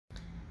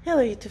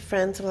Hello YouTube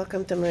friends,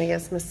 welcome to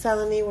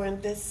Mariasmiscellany. We're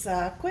in this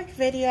quick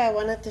video. I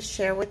wanted to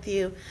share with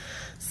you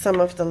some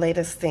of the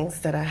latest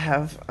things that I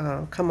have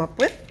come up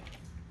with.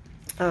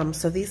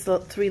 So these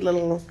three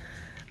little,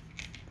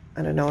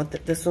 I don't know,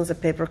 this one's a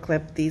paper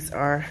clip, these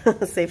are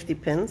safety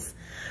pins,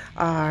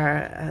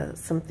 are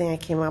something I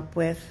came up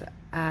with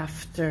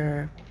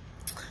after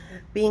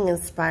being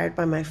inspired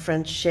by my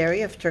friend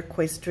Sherry of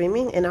Turquoise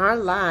Dreaming. In our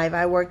live,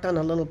 I worked on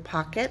a little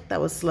pocket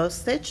that was slow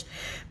stitched,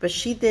 but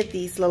she did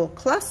these little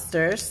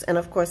clusters, and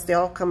of course they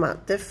all come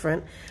out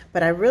different,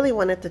 but I really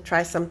wanted to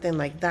try something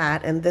like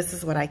that, and this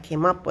is what I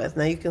came up with.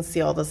 Now you can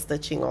see all the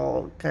stitching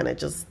all kind of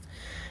just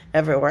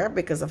everywhere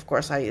because of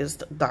course I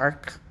used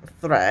dark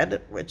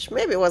thread, which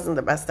maybe wasn't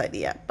the best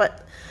idea,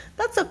 but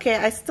that's okay.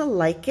 I still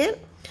like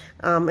it.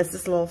 It's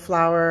this little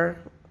flower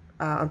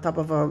on top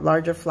of a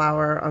larger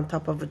flower, on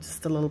top of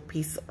just a little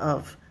piece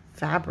of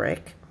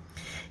fabric.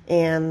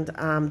 And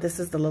this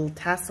is the little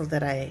tassel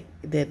that I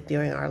did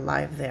during our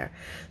live there.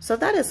 So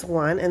that is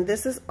one, and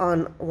this is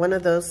on one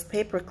of those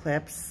paper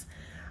clips,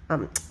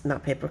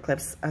 not paper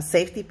clips,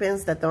 safety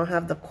pins that don't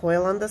have the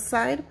coil on the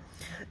side.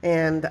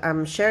 And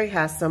Sherry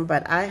has some,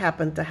 but I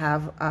happen to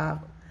have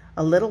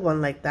a little one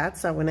like that,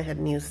 so I went ahead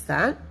and used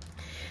that.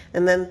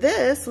 And then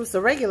this was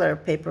a regular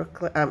paper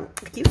clip, I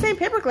keep saying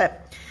paper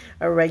clip,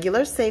 a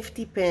regular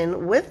safety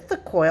pin with the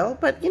coil,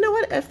 but you know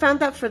what, I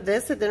found out for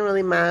this it didn't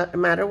really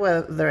matter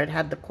whether it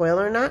had the coil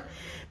or not,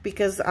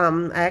 because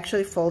I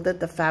actually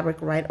folded the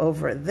fabric right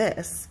over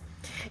this.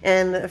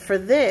 And for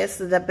this,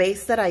 the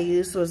base that I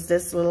used was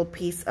this little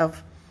piece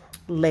of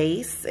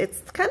lace. It's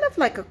kind of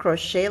like a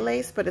crochet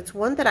lace, but it's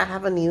one that I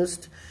haven't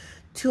used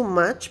too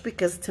much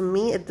because to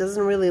me it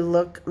doesn't really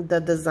look,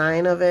 the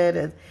design of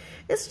it,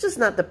 it's just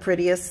not the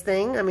prettiest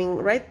thing. I mean,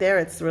 right there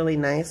it's really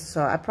nice,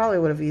 so I probably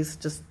would have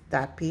used just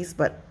that piece,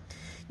 but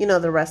you know,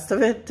 the rest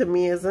of it to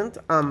me isn't.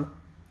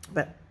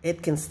 But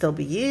it can still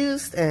be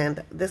used,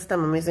 and this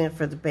time I'm using it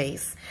for the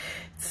base.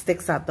 It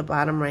sticks out the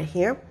bottom right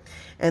here.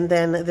 And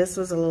then this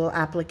was a little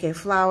applique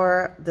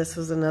flower. This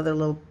was another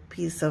little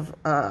piece of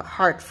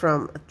heart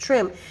from a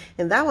trim,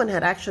 and that one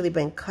had actually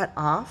been cut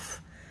off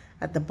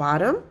at the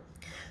bottom,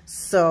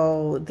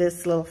 so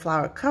this little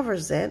flower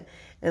covers it.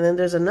 And then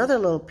there's another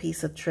little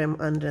piece of trim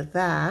under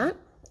that,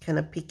 kind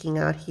of peeking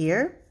out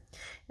here,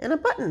 and a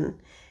button.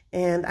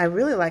 And I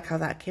really like how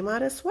that came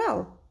out as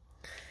well.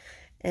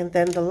 And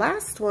then the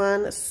last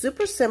one,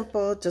 super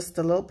simple, just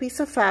a little piece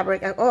of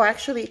fabric. Oh,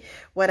 actually,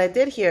 what I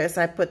did here is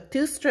I put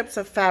 2 strips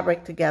of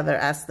fabric together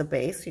as the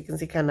base. You can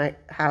see kind of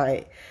how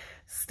I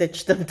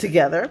stitched them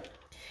together.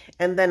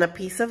 And then a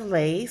piece of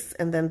lace,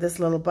 and then this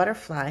little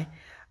butterfly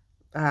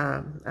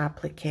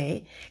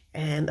applique,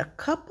 and a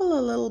couple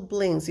of little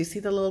blings. You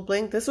see the little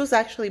bling? This was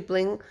actually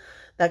bling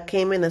that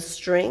came in a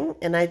string,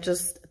 and I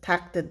just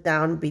tacked it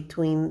down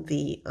between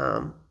the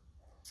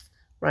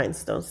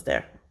rhinestones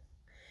there.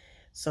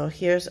 So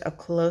here's a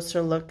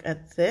closer look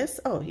at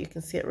this. Oh, you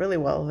can see it really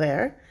well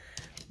there.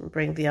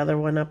 Bring the other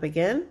one up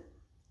again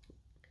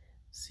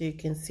so you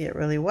can see it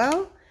really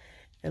well.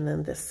 And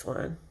then this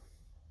one.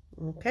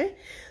 Okay,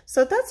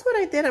 so that's what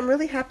I did. I'm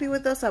really happy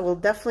with those. I will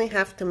definitely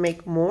have to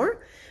make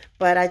more,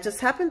 but I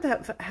just happened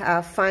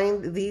to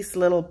find these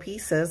little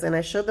pieces, and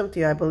I showed them to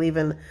you, I believe,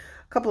 in a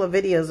couple of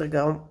videos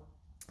ago,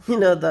 you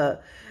know,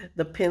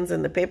 the pins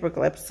and the paper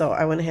clips, so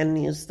I went ahead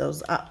and used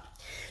those up.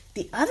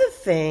 The other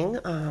thing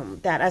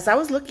that, as I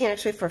was looking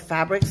actually for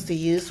fabrics to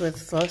use with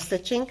slow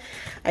stitching,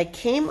 I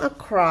came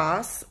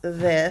across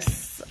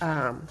this,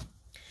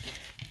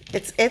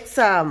 it's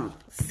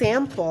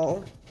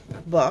sample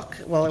book.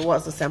 Well, it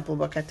was a sample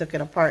book. I took it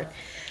apart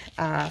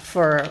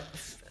for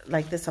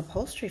like this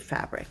upholstery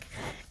fabric,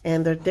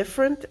 and they're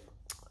different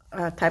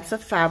types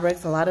of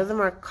fabrics. A lot of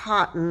them are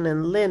cotton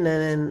and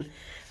linen and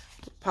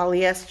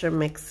polyester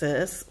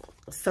mixes.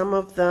 Some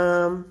of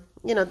them,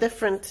 you know,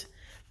 different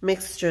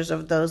mixtures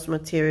of those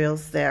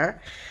materials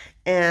there,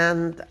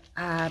 and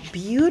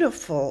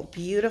beautiful,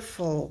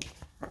 beautiful,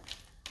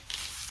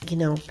 you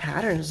know,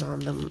 patterns on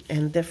them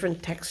and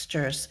different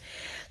textures.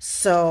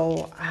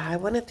 So I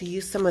wanted to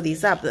use some of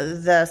these up.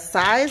 The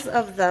size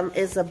of them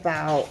is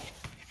about,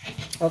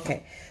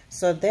 okay,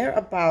 so they're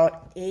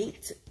about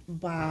 8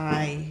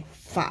 by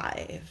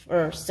 5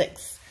 or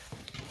 6,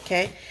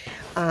 okay?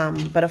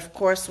 But of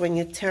course, when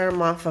you tear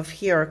them off of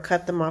here or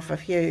cut them off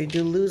of here, you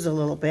do lose a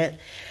little bit.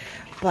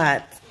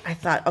 But I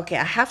thought, okay,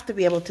 I have to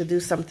be able to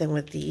do something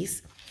with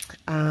these.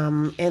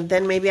 And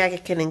then maybe I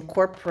can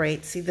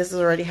incorporate, see, this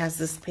already has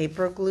this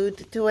paper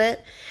glued to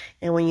it,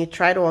 and when you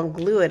try to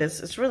unglue it,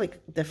 it's really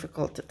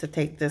difficult to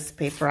take this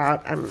paper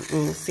out.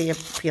 You see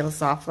it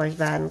peels off like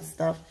that and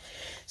stuff.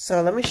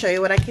 So let me show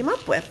you what I came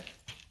up with,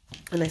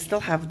 and I still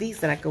have these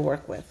that I could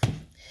work with.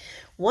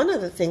 One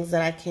of the things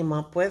that I came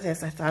up with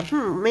is I thought,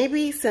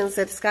 maybe since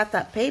it's got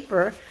that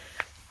paper,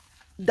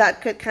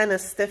 that could kind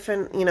of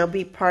stiffen, you know,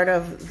 be part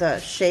of the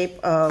shape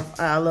of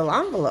a little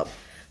envelope.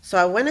 So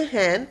I went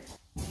ahead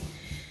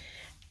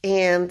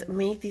and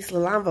made these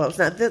little envelopes.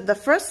 Now, the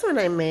first one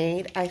I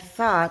made, I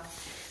thought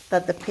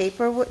that the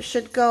paper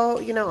should go,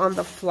 you know, on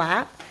the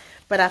flap,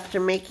 but after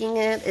making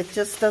it, it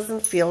just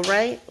doesn't feel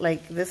right.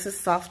 Like this is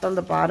soft on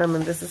the bottom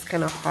and this is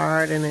kind of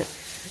hard, and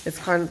it's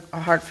kind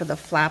of hard for the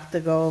flap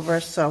to go over.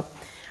 So,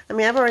 I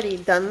mean, I've already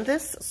done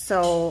this,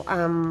 so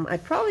I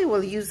probably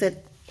will use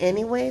it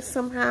anyway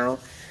somehow,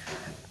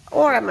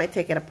 or I might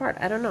take it apart.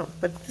 I don't know,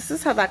 but this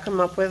is how that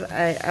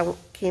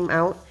came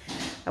out.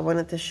 I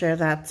wanted to share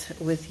that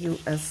with you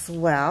as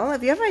well.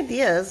 If you have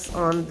ideas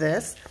on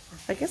this,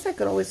 I guess I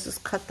could always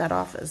just cut that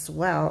off as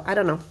well. I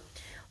don't know.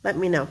 Let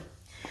me know.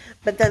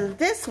 But then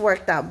this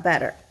worked out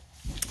better.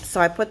 So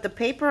I put the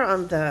paper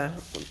on the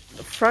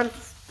front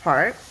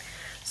part,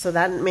 so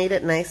that made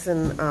it nice,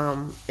 and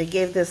it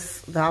gave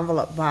this the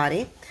envelope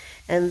body.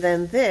 And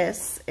then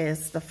this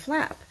is the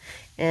flap.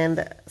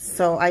 And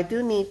so I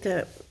do need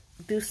to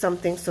do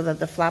something so that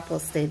the flap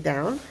will stay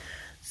down.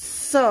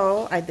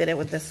 So I did it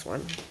with this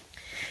one.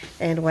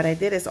 And what I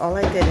did is, all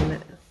I did in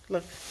it,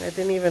 look, I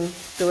didn't even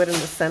do it in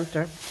the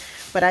center,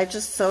 but I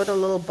just sewed a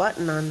little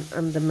button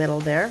on the middle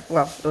there.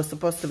 Well, it was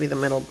supposed to be the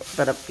middle,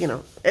 but you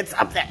know, it's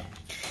up there.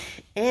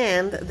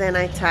 And then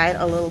I tied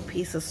a little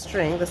piece of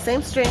string, the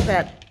same string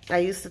that I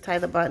used to tie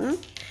the button,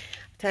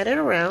 tied it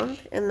around,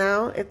 and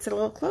now it's a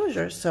little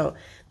closure. So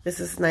this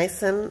is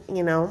nice and,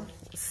 you know,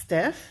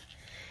 stiff.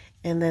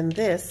 And then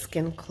this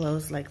can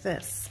close like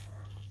this.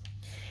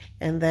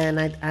 And then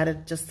I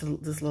added just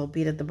this little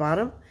bead at the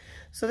bottom.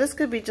 So this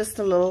could be just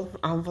a little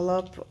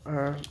envelope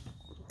or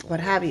what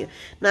have you.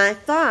 Now I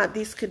thought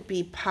these could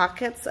be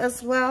pockets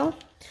as well.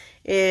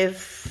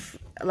 If,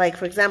 like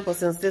for example,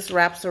 since this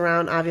wraps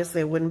around, obviously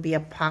it wouldn't be a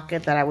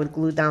pocket that I would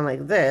glue down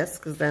like this,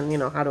 because then, you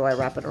know, how do I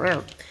wrap it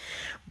around?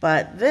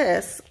 But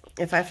this,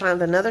 if I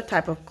found another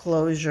type of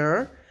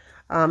closure,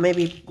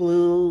 maybe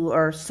glue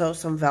or sew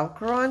some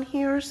Velcro on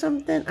here or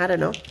something, I don't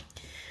know.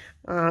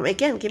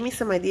 Again, give me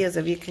some ideas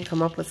if you can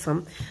come up with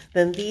some.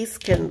 Then these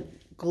can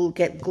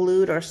get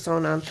glued or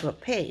sewn onto a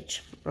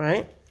page,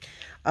 right?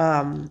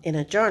 In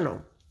a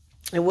journal.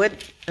 It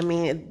would, I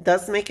mean, it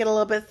does make it a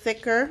little bit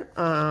thicker,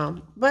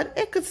 but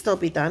it could still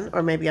be done,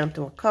 or maybe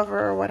onto a cover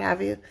or what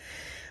have you.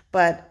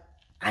 But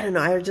I don't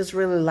know, I just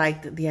really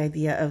liked the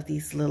idea of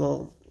these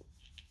little,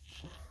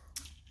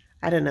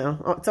 I don't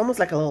know, it's almost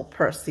like a little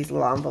purse, these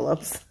little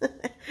envelopes.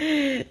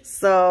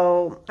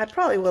 So I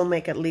probably will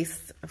make at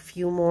least a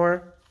few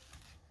more,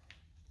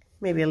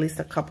 maybe at least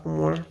a couple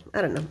more.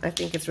 I don't know, I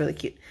think it's really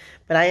cute.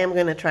 But I am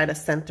going to try to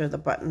center the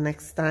button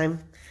next time.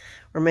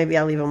 Or maybe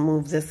I'll even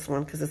move this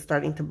one because it's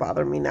starting to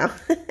bother me now.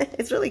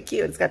 It's really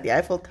cute. It's got the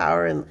Eiffel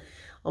Tower and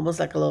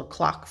almost like a little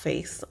clock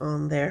face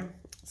on there.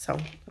 So,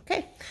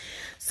 okay.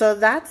 So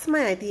that's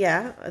my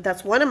idea.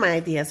 That's one of my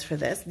ideas for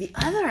this. The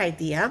other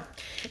idea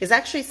is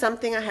actually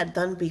something I had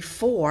done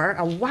before,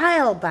 a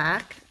while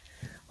back,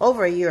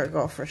 over a year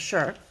ago for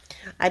sure.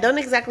 I don't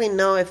exactly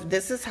know if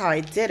this is how I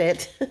did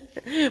it,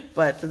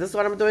 but this is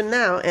what I'm doing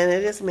now, and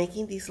it is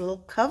making these little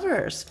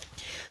covers.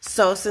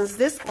 So since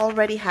this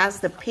already has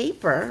the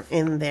paper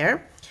in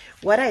there,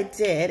 what I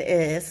did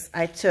is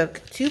I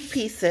took two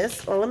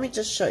pieces, or let me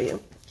just show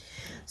you.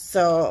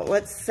 So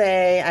let's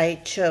say I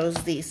chose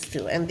these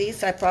two, and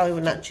these I probably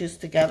would not choose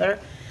together.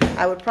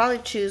 I would probably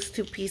choose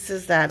two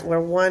pieces that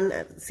were one,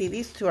 see,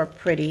 these two are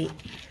pretty.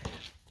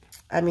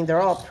 I mean,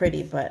 they're all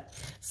pretty, but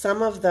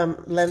some of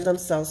them lend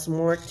themselves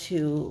more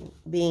to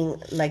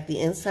being like the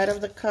inside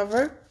of the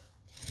cover.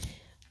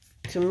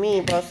 To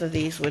me, both of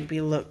these would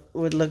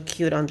look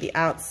cute on the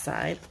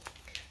outside.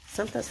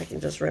 Sometimes I can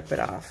just rip it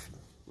off.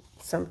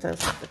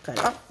 Sometimes I have to cut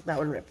it off. That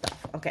one ripped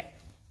off. Okay.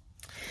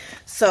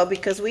 So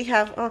because we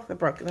have, oh, it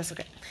broke. That's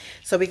okay.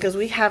 So because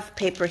we have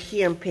paper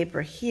here and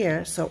paper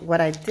here, so what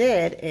I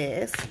did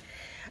is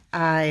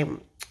I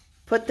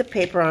put the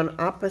paper on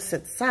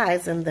opposite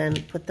sides and then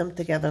put them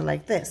together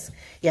like this.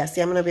 Yeah,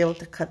 see, I'm going to be able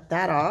to cut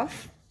that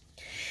off.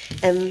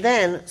 And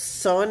then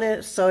sewed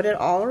it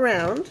all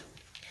around.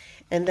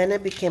 And then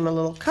it became a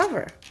little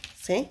cover.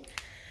 See?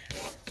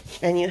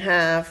 And you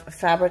have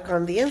fabric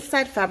on the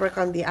inside, fabric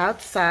on the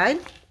outside.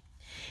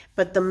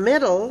 But the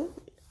middle,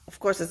 of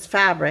course, it's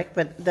fabric,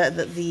 but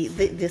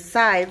the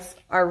sides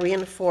are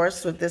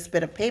reinforced with this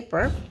bit of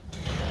paper.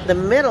 The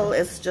middle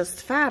is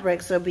just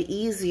fabric, so it'll be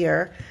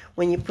easier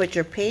when you put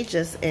your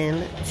pages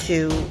in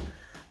to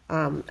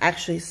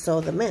actually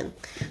sew them in.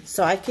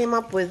 So I came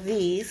up with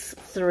these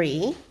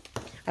three.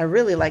 I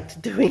really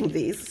liked doing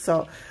these,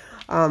 so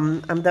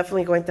I'm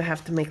definitely going to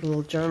have to make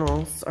little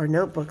journals or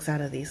notebooks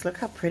out of these. Look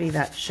how pretty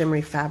that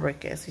shimmery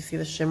fabric is. You see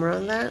the shimmer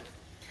on that?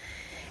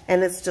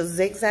 And it's just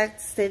zigzag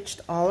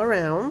stitched all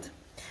around.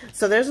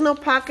 So there's no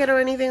pocket or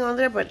anything on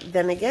there, but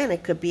then again,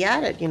 it could be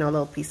added, you know, a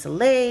little piece of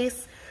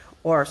lace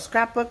or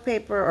scrapbook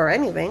paper or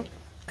anything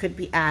could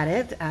be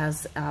added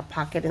as a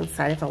pocket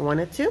inside if I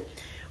wanted to,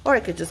 or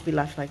it could just be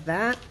left like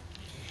that.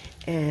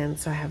 And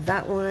so I have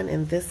that one,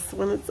 and this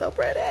one is so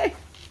pretty.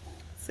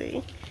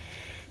 See?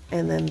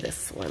 And then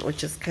this one,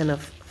 which is kind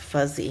of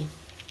fuzzy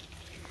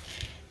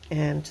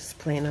and just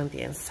plain on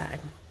the inside.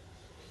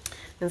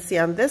 And see,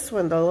 on this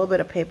one, the little bit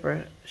of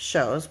paper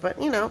shows,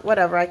 but you know,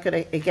 whatever. I could,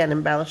 again,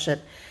 embellish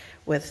it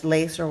with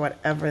lace or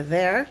whatever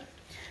there.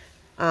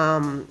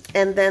 And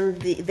then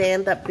they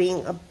end up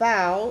being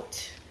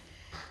about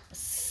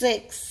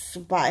 6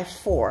 by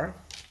 4,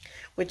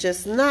 which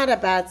is not a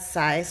bad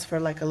size for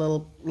like a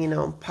little, you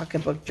know,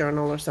 pocketbook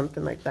journal or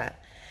something like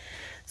that.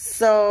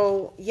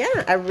 So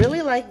yeah, I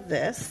really like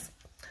this.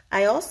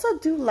 I also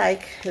do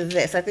like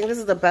this. I think this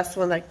is the best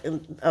one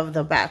of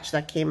the batch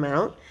that came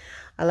out.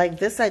 I like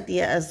this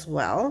idea as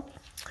well.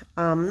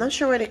 I'm not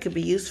sure what it could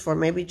be used for.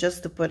 Maybe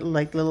just to put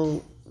like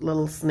little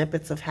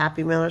snippets of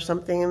Happy Meal or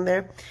something in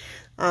there.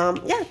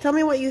 Yeah, tell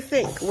me what you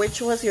think.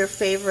 Which was your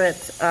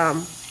favorite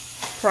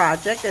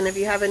project? And if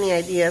you have any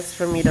ideas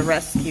for me to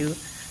rescue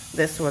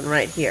this one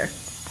right here.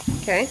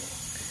 Okay?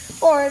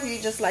 Or if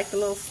you just like the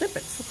little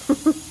snippets.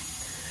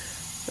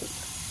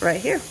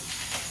 Right here.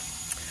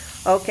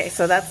 Okay,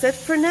 so that's it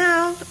for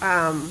now.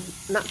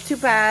 Not too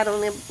bad,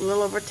 only a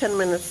little over 10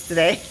 minutes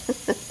today.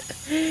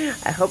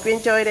 I hope you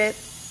enjoyed it.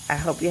 I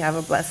hope you have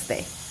a blessed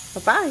day.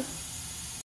 Bye-bye.